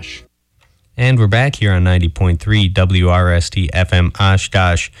Oshkosh. And we're back here on 90.3 WRST FM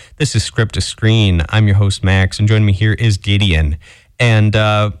Oshkosh. This is Script to Screen. I'm your host, Max, and joining me here is Gideon. And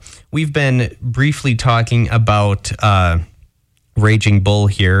we've been briefly talking about Raging Bull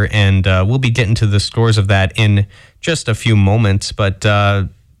here, and we'll be getting to the scores of that in just a few moments. But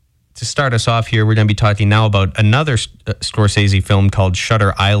to start us off here, we're going to be talking now about another Scorsese film called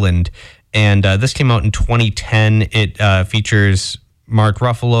Shutter Island. And this came out in 2010. It features Mark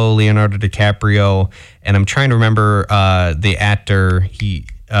Ruffalo, Leonardo DiCaprio, and I'm trying to remember the actor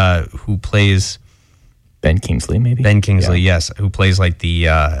who plays Ben Kingsley, maybe? Ben Kingsley, yes, who plays like the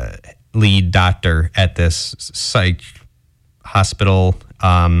lead doctor at this psych hospital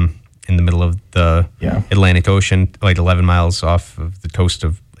in the middle of the Atlantic Ocean, like 11 miles off of the coast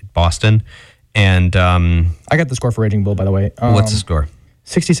of Boston. And I got the score for Raging Bull, by the way. What's the score?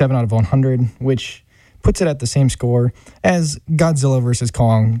 67 out of 100, which puts it at the same score as Godzilla vs.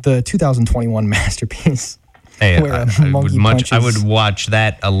 Kong, the 2021 masterpiece. Hey, I would watch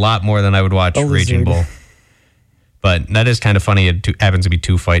that a lot more than I would watch Raging Bull. But that is kind of funny. It happens to be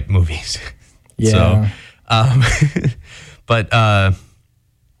 2 fight movies. Yeah. So, but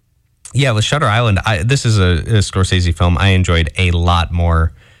with Shutter Island, this is a Scorsese film I enjoyed a lot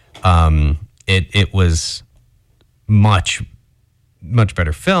more. It was much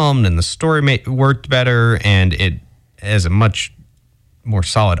better filmed, and the story worked better, and it has a much more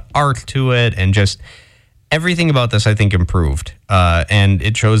solid arc to it, and just everything about this I think improved. And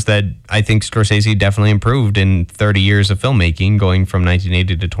it shows that I think Scorsese definitely improved in 30 years of filmmaking, going from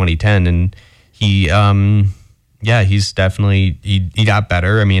 1980 to 2010, and he's definitely he got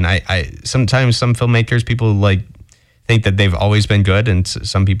better. I mean, I sometimes some filmmakers, people like think that they've always been good, and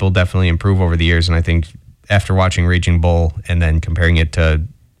some people definitely improve over the years. And I think after watching Raging Bull and then comparing it to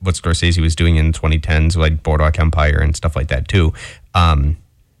what Scorsese was doing in the 2010s, like Boardwalk Empire and stuff like that too, I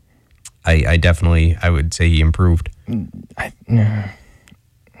definitely would say he improved.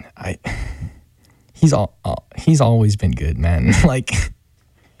 He's always been good, man. Like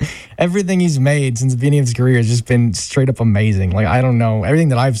everything he's made since the beginning of his career has just been straight up amazing. Like I don't know, everything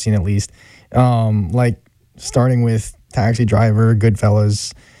that I've seen at least. Like starting with Taxi Driver,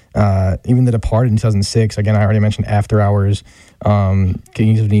 Goodfellas, even The Departed in 2006. Again, I already mentioned After Hours,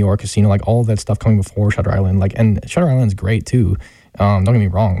 Kings of New York, Casino, like all of that stuff coming before Shutter Island. Like, and Shutter Island's great too. Don't get me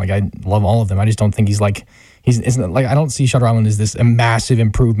wrong. Like I love all of them. I just don't think he's like I don't see Shutter Island as this a massive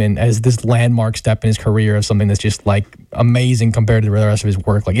improvement, as this landmark step in his career of something that's just like amazing compared to the rest of his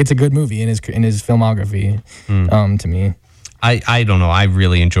work. Like it's a good movie in his filmography. To me. I don't know. I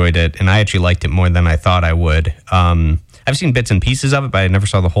really enjoyed it, and I actually liked it more than I thought I would. I've seen bits and pieces of it, but I never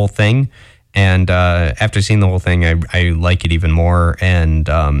saw the whole thing. And after seeing the whole thing, I like it even more. And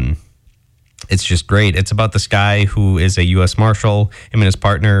it's just great. It's about this guy who is a U.S. Marshal. Him and his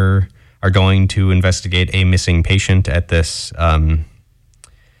partner are going to investigate a missing patient at this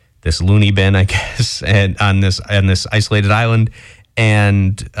this loony bin, I guess, and on this isolated island.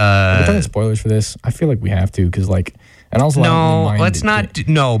 And are we talking spoilers for this? I feel like we have to, because like. And also, no, let's not.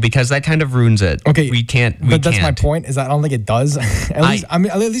 No, because that kind of ruins it. Okay, we can't. But that's my point. Is that I don't think it does. I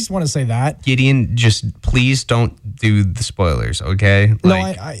at least want to say that. Gideon, just please don't do the spoilers, okay?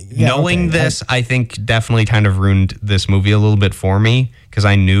 Like, knowing this, I think definitely kind of ruined this movie a little bit for me, because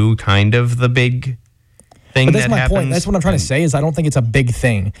I knew kind of the big thing. But that's my point. That's what I'm trying to say. Is I don't think it's a big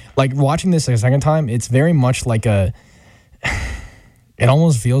thing. Like watching this a second time, it's very much like a. It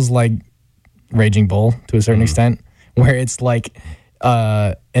almost feels like Raging Bull to a certain extent. Where it's like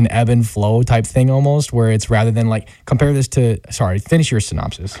an ebb and flow type thing almost, where it's rather than like compare this to. Sorry, finish your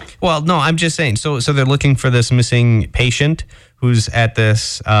synopsis. Well, no, I'm just saying. So they're looking for this missing patient who's at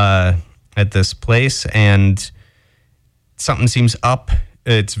this place, and something seems up.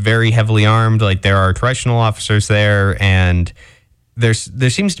 It's very heavily armed. Like there are correctional officers there, and there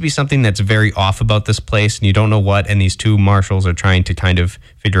seems to be something that's very off about this place, and you don't know what. And these two marshals are trying to kind of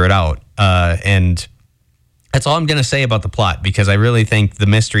figure it out, and. That's all I'm going to say about the plot, because I really think the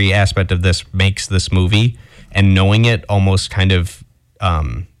mystery aspect of this makes this movie, and knowing it almost kind of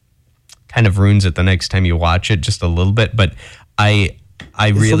ruins it the next time you watch it just a little bit. But I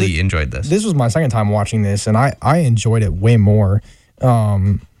really enjoyed this. This was my second time watching this, and I enjoyed it way more,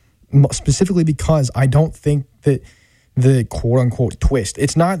 specifically because I don't think that the quote-unquote twist.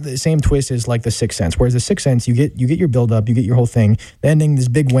 It's not the same twist as like The Sixth Sense, whereas The Sixth Sense, you get your build-up, you get your whole thing, the ending, this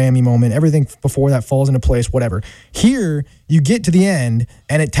big whammy moment, everything before that falls into place, whatever. Here, you get to the end,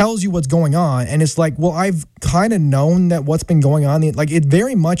 and it tells you what's going on, and it's like, well, I've kind of known that what's been going on. Like, it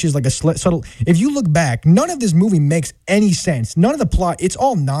very much is like a subtle... If you look back, none of this movie makes any sense. None of the plot, it's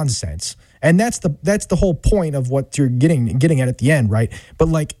all nonsense. And that's the whole point of what you're getting at the end, right? But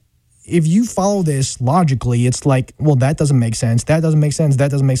like, if you follow this logically, it's like, well, that doesn't make sense. That doesn't make sense.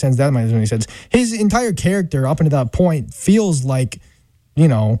 That doesn't make sense. That doesn't make sense. His entire character up until that point feels like,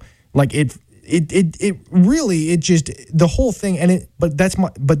 like it it really just the whole thing, but that's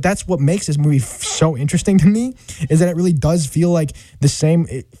what makes this movie so interesting to me, is that it really does feel like the same.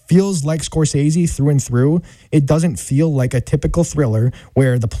 It feels like Scorsese through and through. It doesn't feel like a typical thriller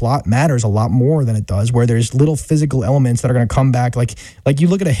where the plot matters a lot more than it does, where there's little physical elements that are going to come back. Like you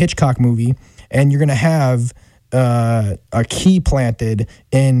look at a Hitchcock movie and you're going to have a key planted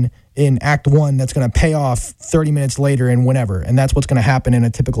in Act 1 that's going to pay off 30 minutes later and whenever. And that's what's going to happen in a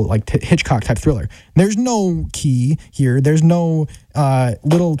typical Hitchcock type thriller. There's no key here. There's no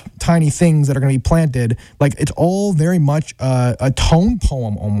little tiny things that are going to be planted. Like, it's all very much a tone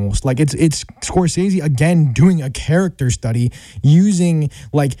poem almost. Like, it's Scorsese, again, doing a character study using,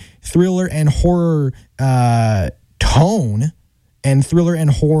 like, thriller and horror tone and thriller and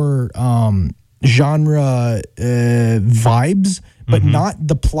horror genre vibes, but not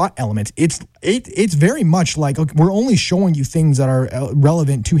the plot elements. It's very much like, okay, we're only showing you things that are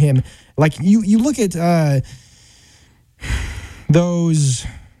relevant to him. Like you look at those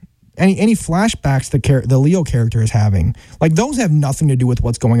any flashbacks the Leo character is having. Like, those have nothing to do with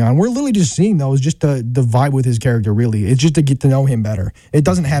what's going on. We're literally just seeing those just to vibe with his character. Really, it's just to get to know him better. It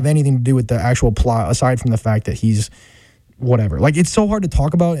doesn't have anything to do with the actual plot, aside from the fact that he's whatever. Like, it's so hard to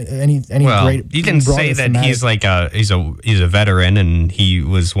talk about any great. You can say that he's like he's a veteran, and he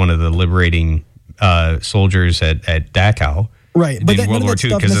was one of the liberating soldiers at Dachau. Right, but none of that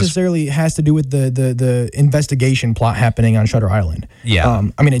stuff necessarily has to do with the investigation plot happening on Shutter Island. Yeah,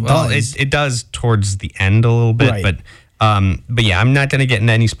 I mean, it does. It does towards the end a little bit, right. But yeah, I'm not going to get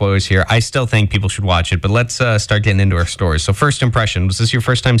into any spoilers here. I still think people should watch it, but let's start getting into our stories. So, first impression, was this your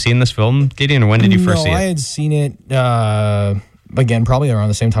first time seeing this film, Gideon, or when did you first see it? No, I had seen it, again, probably around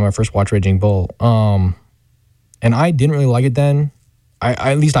the same time I first watched Raging Bull. And I didn't really like it then.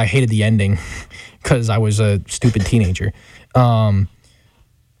 At least I hated the ending because I was a stupid teenager. I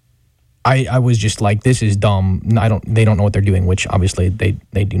was just like, this is dumb. They don't know what they're doing, which obviously they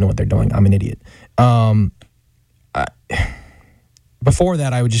do know what they're doing. I'm an idiot. Before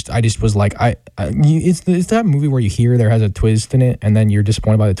that, I just was like, it's that movie where you hear there has a twist in it, and then you're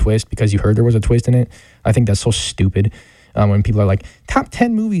disappointed by the twist because you heard there was a twist in it. I think that's so stupid. When people are like, top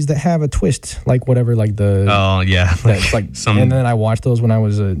 10 movies that have a twist, like whatever, like the and then I watched those when I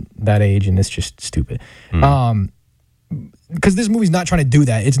was that age, and it's just stupid. Because this movie's not trying to do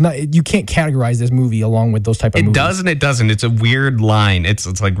that. It's not. You can't categorize this movie along with those type of movies. It doesn't. It's a weird line.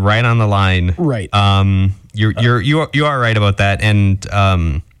 It's like right on the line. Right. You are right about that. And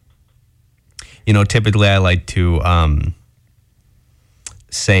typically I like to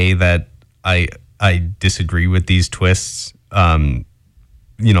say that I disagree with these twists.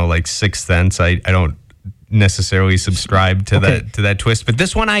 Like Sixth Sense. I don't necessarily subscribe to that twist, but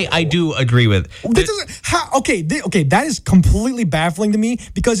this one I do agree with. That is completely baffling to me,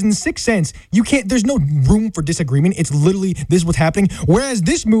 because in Sixth Sense there's no room for disagreement. It's literally, this is what's happening, whereas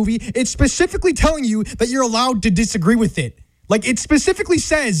this movie, it's specifically telling you that you're allowed to disagree with it. Like, it specifically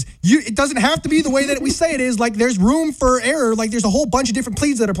says it doesn't have to be the way that we say it is. Like, there's room for error. Like, there's a whole bunch of different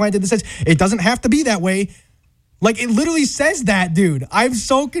pleas that are planted that says it doesn't have to be that way. Like, it literally says that, dude. I'm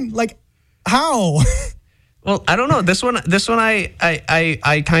so how? Well, I don't know. This one,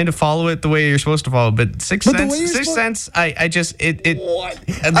 I kind of follow it the way you're supposed to follow. But Sixth Sense, there's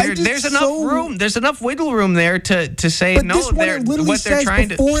enough room. There's enough wiggle room there to say but no. This one literally says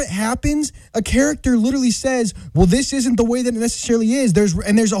before it happens, a character literally says, "Well, this isn't the way that it necessarily is."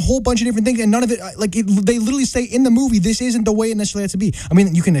 There's a whole bunch of different things, and none of it. They literally say in the movie, "This isn't the way it necessarily has to be." I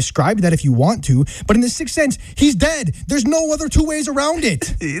mean, you can ascribe that if you want to, but in the Sixth Sense, he's dead. There's no other two ways around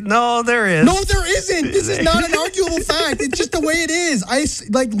it. No, there is. No, there isn't. This is not an arguable fact. It's just the way it is. I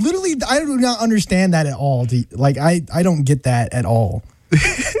do not understand that at all. I don't get that at all.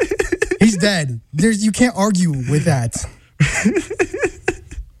 He's dead. You can't argue with that.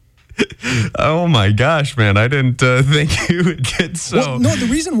 Oh my gosh, man. I didn't think you would get so Well, no, the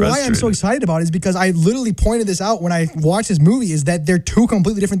reason why I'm so excited about it is because I literally pointed this out when I watched this movie, is that they're two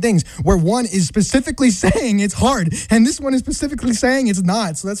completely different things, where one is specifically saying it's hard, and this one is specifically saying it's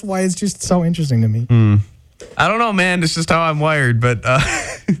not. So that's why it's just so interesting to me. I don't know, man. It's just how I'm wired. But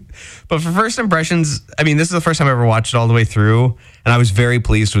but for first impressions, I mean, this is the first time I ever watched it all the way through, and I was very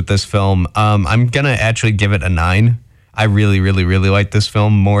pleased with this film. I'm going to actually give it a 9. I really, really, really like this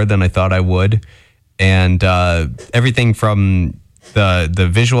film more than I thought I would. And everything from the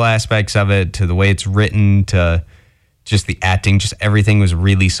visual aspects of it to the way it's written to just the acting, just everything was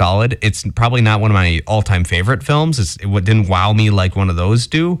really solid. It's probably not one of my all-time favorite films. It didn't wow me like one of those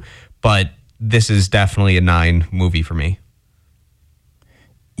do, but this is definitely a 9 movie for me.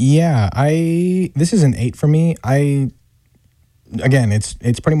 Yeah, this is an 8 for me. Again,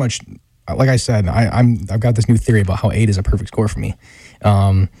 it's pretty much, like I said, I've got this new theory about how 8 is a perfect score for me.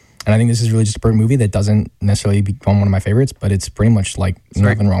 And I think this is really just a perfect movie that doesn't necessarily become one of my favorites, but it's pretty much like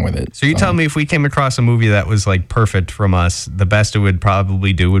nothing wrong with it. So you tell me, if we came across a movie that was like perfect from us, the best it would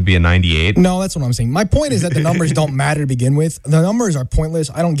probably do would be a 98? No, that's what I'm saying. My point is that the numbers don't matter to begin with. The numbers are pointless.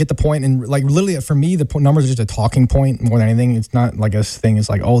 I don't get the point. And like literally for me, the numbers are just a talking point more than anything. It's not like a thing. It's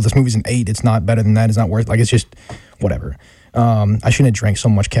like, oh, this movie's an 8. It's not better than that. It's not worth, like, it's just whatever. I shouldn't have drank so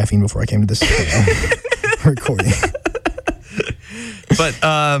much caffeine before I came to this recording. But,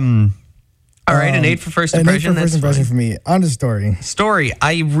 all right, an 8 for first impression. An 8 for first impression for me. On to story. Story.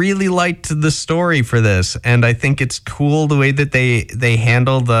 I really liked the story for this, and I think it's cool the way that they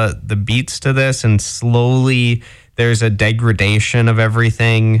handle the beats to this, and slowly there's a degradation of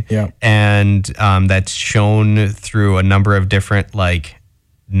everything. Yeah. And that's shown through a number of different like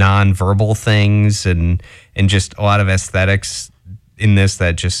non-verbal things and just a lot of aesthetics in this,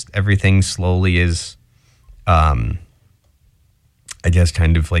 that just everything slowly is I guess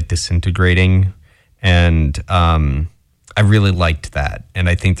kind of like disintegrating. And I really liked that. And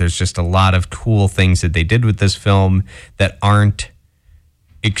I think there's just a lot of cool things that they did with this film that aren't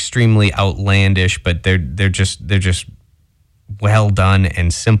extremely outlandish, but they're just well done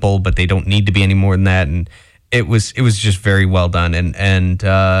and simple, but they don't need to be any more than that. And it was just very well done. And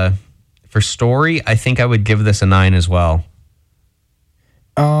for story, I think I would give this a 9 as well.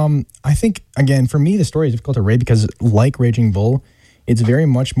 I think, again, for me, the story is difficult to rate because, like Raging Bull, it's very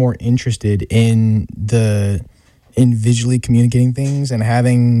much more interested in visually communicating things and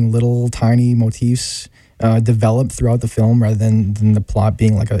having little tiny motifs develop throughout the film, rather than the plot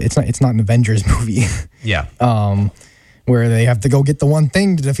being like it's not an Avengers movie. Yeah. Where they have to go get the one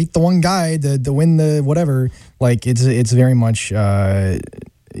thing to defeat the one guy to win the whatever. Like it's very much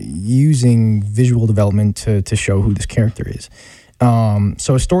using visual development to show who this character is.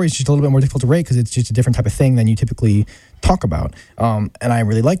 So a story is just a little bit more difficult to rate because it's just a different type of thing than you typically talk about. And I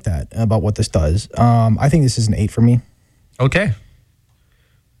really like that about what this does. I think this is an 8 for me. Okay.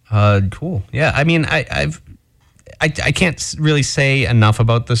 Cool. Yeah. I mean, I can't really say enough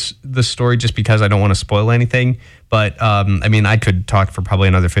about the story just because I don't want to spoil anything. But I mean, I could talk for probably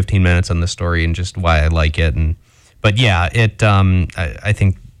another 15 minutes on the story and just why I like it. But yeah, I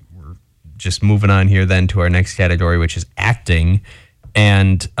think we're just moving on here then to our next category, which is acting.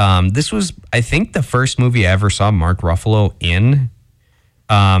 And this was, I think, the first movie I ever saw Mark Ruffalo in.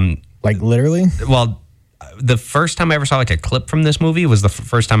 Like literally? Well, the first time I ever saw like a clip from this movie was the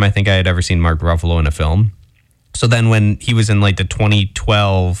first time I think I had ever seen Mark Ruffalo in a film. So then when he was in like the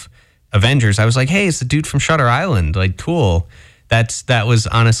 2012 Avengers, I was like, hey, it's the dude from Shutter Island. Like, cool. That was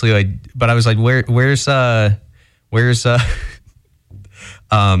honestly like, but I was like, where's oh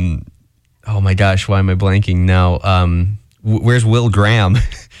my gosh, why am I blanking now? Where's Will Graham?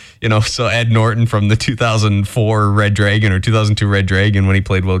 So Ed Norton from the 2004 Red Dragon or 2002 Red Dragon, when he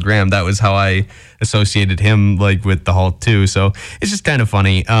played Will Graham, that was how I associated him like with the Hulk too. So it's just kind of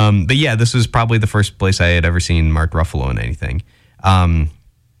funny. But yeah, this was probably the first place I had ever seen Mark Ruffalo in anything.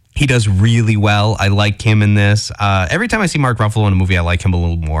 He does really well. I like him in this. Every time I see Mark Ruffalo in a movie, I like him a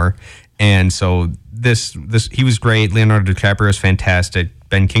little more. And so this he was great. Leonardo DiCaprio is fantastic.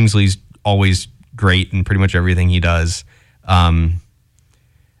 Ben Kingsley's always great in pretty much everything he does.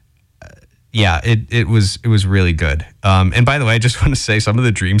 Yeah, it was really good. And by the way, I just want to say some of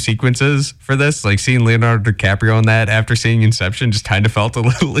the dream sequences for this, like seeing Leonardo DiCaprio on that after seeing Inception, just kind of felt a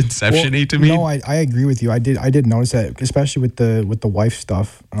little Inception-y to me. No, I agree with you. I did notice that, especially with the wife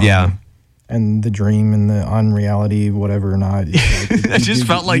stuff. Yeah. And the dream and the unreality, whatever or not. I just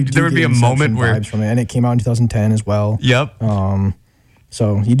felt like there would be a moment where vibes from it, and it came out in 2010 as well. Yep.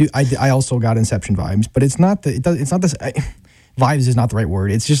 So you do. I also got Inception vibes, but it's not the. It's not this. Vibes is not the right word.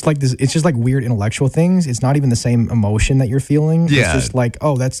 It's just like this. It's just like weird intellectual things. It's not even the same emotion that you're feeling. Yeah. It's just like,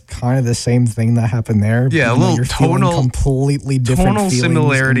 oh, that's kind of the same thing that happened there. Yeah, a little tonal, completely different tonal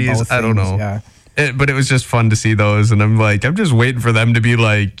similarities. I don't know. Yeah. But it was just fun to see those, and I'm just waiting for them to be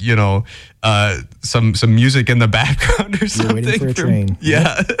like, some music in the background or something. You're waiting for a train.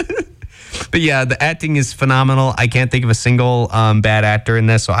 Yeah. But yeah, the acting is phenomenal. I can't think of a single bad actor in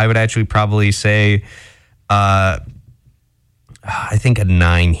this, so I would actually probably say, I think a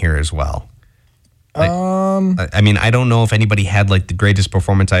 9 here as well. I mean, I don't know if anybody had like the greatest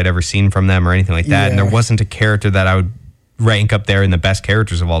performance I'd ever seen from them or anything like that, and there wasn't a character that I would rank up there in the best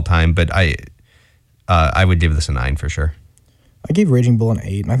characters of all time. But I would give this a 9 for sure. I gave Raging Bull an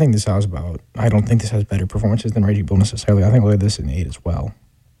 8, and I think this has I don't think this has better performances than Raging Bull necessarily. I think we'll give this an 8 as well.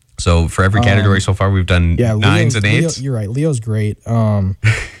 So for every category so far, we've done 9s and 8s. You're right. Leo's great.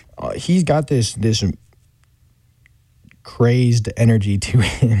 He's got this crazed energy to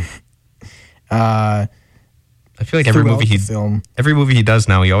him. Uh, I feel like every throughout movie he does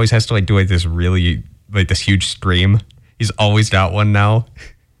now, he always has to like do like this really like this huge scream. He's always got one now.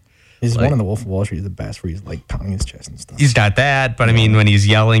 He's Like- one in the Wolf of Wall Street is the best, where he's like pounding his chest and stuff. He's got that, but I mean, when he's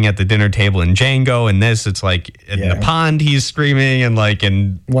yelling at the dinner table in Django and this, it's like in the pond he's screaming and like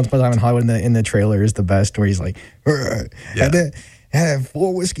in Once Upon a Time in Hollywood in the trailer is the best, where he's like, had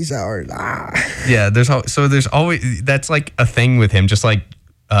 4 whiskey sours. yeah. There's always that's like a thing with him, just like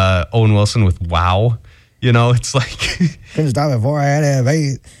Owen Wilson with Wow. You know, it's like Couldn't stop before I had to have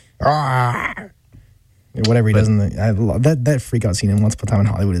 8. Whatever he does in the, I love that freak out scene in Once Upon a Time in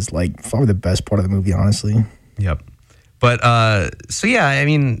Hollywood is like probably the best part of the movie, honestly. Yep. But so yeah, I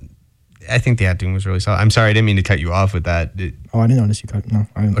mean, I think the acting was really solid. I'm sorry, I didn't mean to cut you off with that. I didn't notice you cut. No,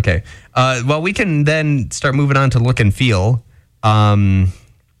 I didn't. Okay. Well, we can then start moving on to look and feel. I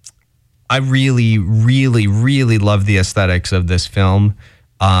really, really, really love the aesthetics of this film.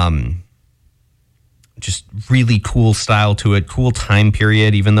 Just really cool style to it, cool time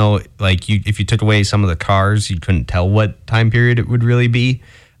period, even though like if you took away some of the cars, you couldn't tell what time period it would really be.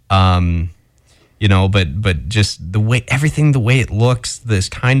 You know, but just the way it looks, this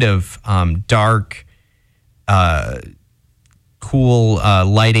kind of dark, cool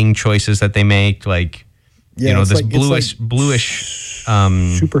lighting choices that they make, like this bluish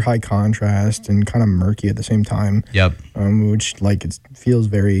super high contrast and kind of murky at the same time. Yep. Which like it feels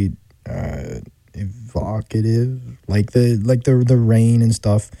very evocative, like the rain and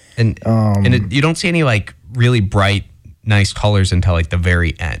stuff. And you don't see any like really bright, nice colors until like the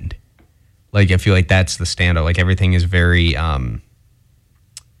very end. Like I feel like that's the standout. Like everything is very what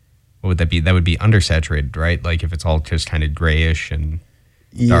would that be? That would be undersaturated, right? Like if it's all just kind of grayish and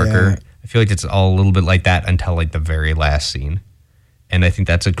darker. I feel like it's all a little bit like that until like the very last scene. And I think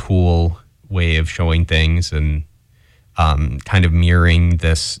that's a cool way of showing things and kind of mirroring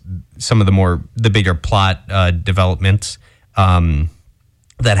some of the bigger plot developments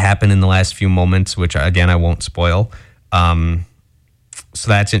that happen in the last few moments, which again I won't spoil.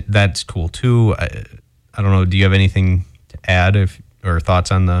 So that's cool too. I don't know. Do you have anything to add or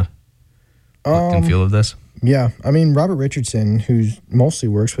thoughts on the look and feel of this? Yeah, I mean Robert Richardson, who mostly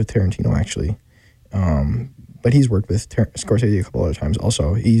works with Tarantino actually, but he's worked with Scorsese a couple other times.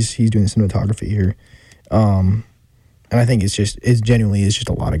 Also, he's doing cinematography here. And I think it's genuinely just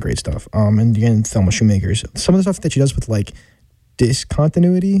a lot of great stuff. And again, Thelma Shoemaker's, some of the stuff that she does with like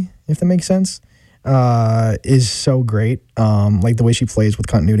discontinuity, if that makes sense, is so great. Like the way she plays with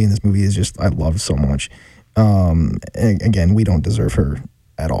continuity in this movie is just, I love so much. And again, we don't deserve her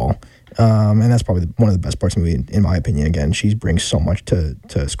at all. And that's probably one of the best parts of the movie, in my opinion. Again, she brings so much to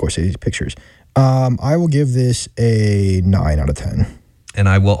Scorsese's pictures. I will give this a 9 out of 10. And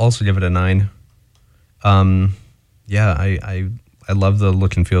I will also give it a 9. Yeah, I love the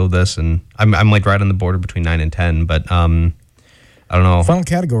look and feel of this, and I'm like right on the border between 9 and 10, but I don't know. Final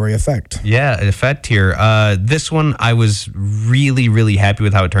category, effect. Yeah, effect here. This one I was really, really happy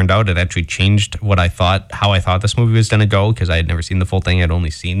with how it turned out. It actually changed how I thought this movie was going to go, because I had never seen the full thing. I'd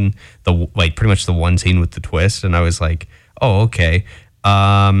only seen pretty much the one scene with the twist, and I was like, oh, okay.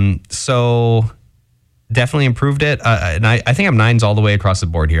 So definitely improved it. And I think I'm 9s all the way across the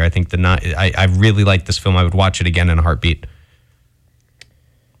board here. I think I really like this film. I would watch it again in a heartbeat.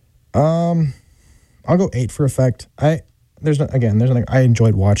 I'll go 8 for effect. There's nothing. I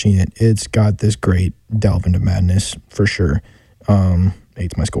enjoyed watching it. It's got this great delve into madness for sure.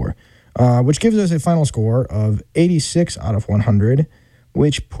 8's my score, which gives us a final score of 86 out of 100,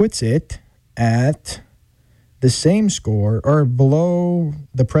 which puts it at the same score or below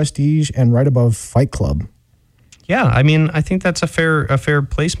The Prestige and right above Fight Club. Yeah, I mean, I think that's a fair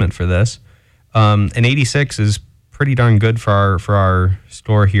placement for this. An 86 is pretty darn good for our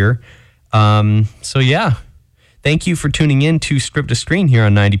score here. So yeah, thank you for tuning in to Script to Screen here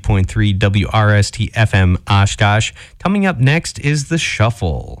on 90.3 WRST FM Oshkosh. Coming up next is The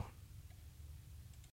Shuffle.